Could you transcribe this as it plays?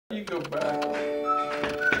You go back.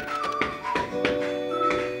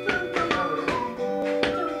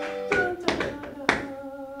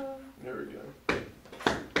 There we go.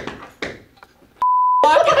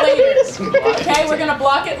 Block it later. Okay, we're gonna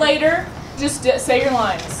block it later. Just say your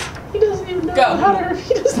lines. He doesn't even know how to.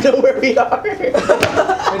 He doesn't know where we are.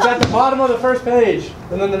 It's at the bottom of the first page,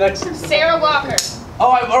 and then the next. Sarah Walker.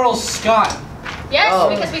 Oh, I'm Earl Scott. Yes,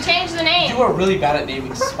 because we changed the name. You are really bad at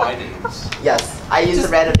naming spy names. Yes, I used a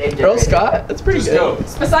random name. Earl Scott? That's pretty good. Go.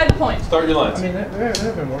 It's beside the point. Start your lines. I mean, there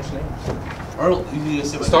have been worse names. Earl, you need to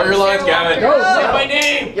say my Start your lines, Gavin. Go. Say my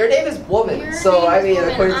name! Your name is woman, Your so I name mean, is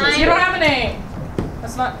according woman. to You don't have a name.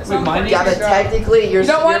 That's not. It's not my important. name Gavin, technically, you're. You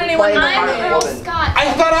don't want anyone playing to the part I'm of Earl woman. Scott.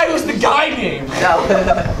 I thought I was the guy name.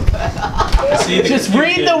 No. See, Just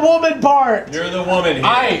read the woman part. You're the woman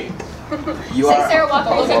here. You Say are. Sarah Walker.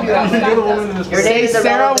 Look at You're the woman in this Your Say name is Sarah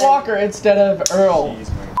irrelevant. Walker instead of Earl. Jeez,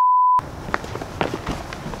 man.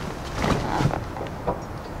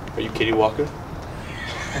 Are you Kitty Walker?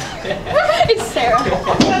 It's Sarah.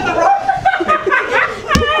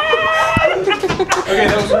 Okay,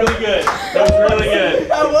 that was really good. That was really good.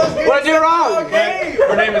 What'd you do wrong?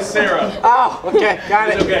 Her name is Sarah. Oh, okay, got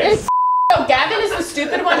It's okay. So Gavin is the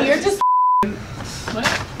stupid one. You're just. What?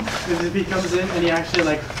 Because if he comes in and he actually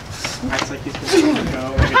like acts like he's going to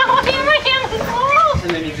go, Oh, here I am.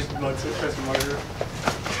 and then he just looks at Chris and murder.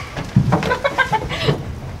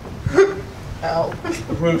 Ow.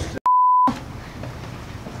 Roasted.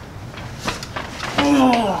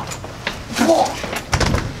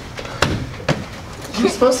 You're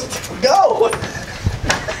supposed to go.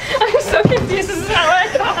 I'm so confused. This is not what I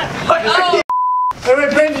thought. Oh, Hey,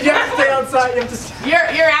 wait, Brandon, you have to stay outside. You have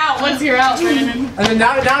to. you're out. Once you're out, Brandon. And then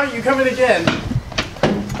now you come in again.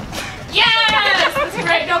 Yes, that's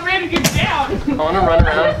great. No, Brandon, get down. I want to run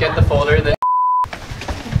around, get the folder, then.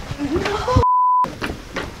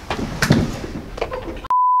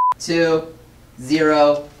 Two,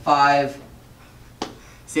 0, 5.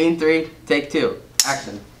 Scene 3, take 2.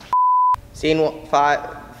 Action. Scene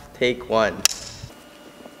 5, take 1.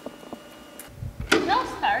 No,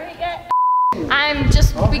 sorry yet. I'm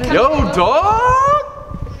just becoming. Yo, dog!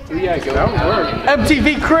 Yeah, go. That would work.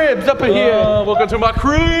 MTV Cribs up in here. Welcome to my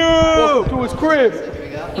crib. Welcome to his crib.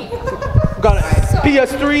 Got a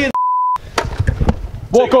PS3 and.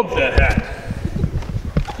 Welcome. That hat.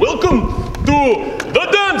 Welcome to the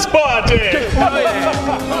dance party.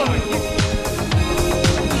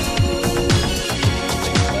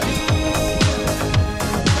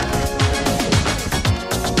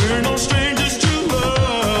 We're no strangers to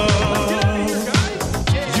love.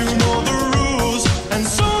 You know the rules, and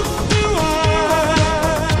so do I.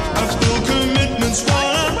 I feel commitment's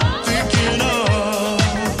what I'm thinking of.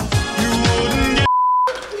 You wouldn't get.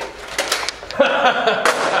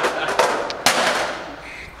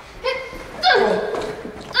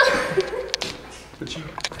 But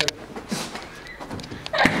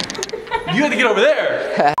you had to get over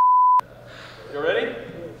there. You ready?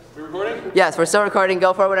 We recording? Yes, we're still recording.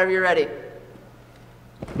 Go for it whenever you're ready.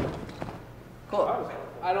 Cool.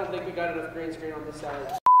 I don't think we got enough green screen on this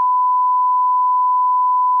side.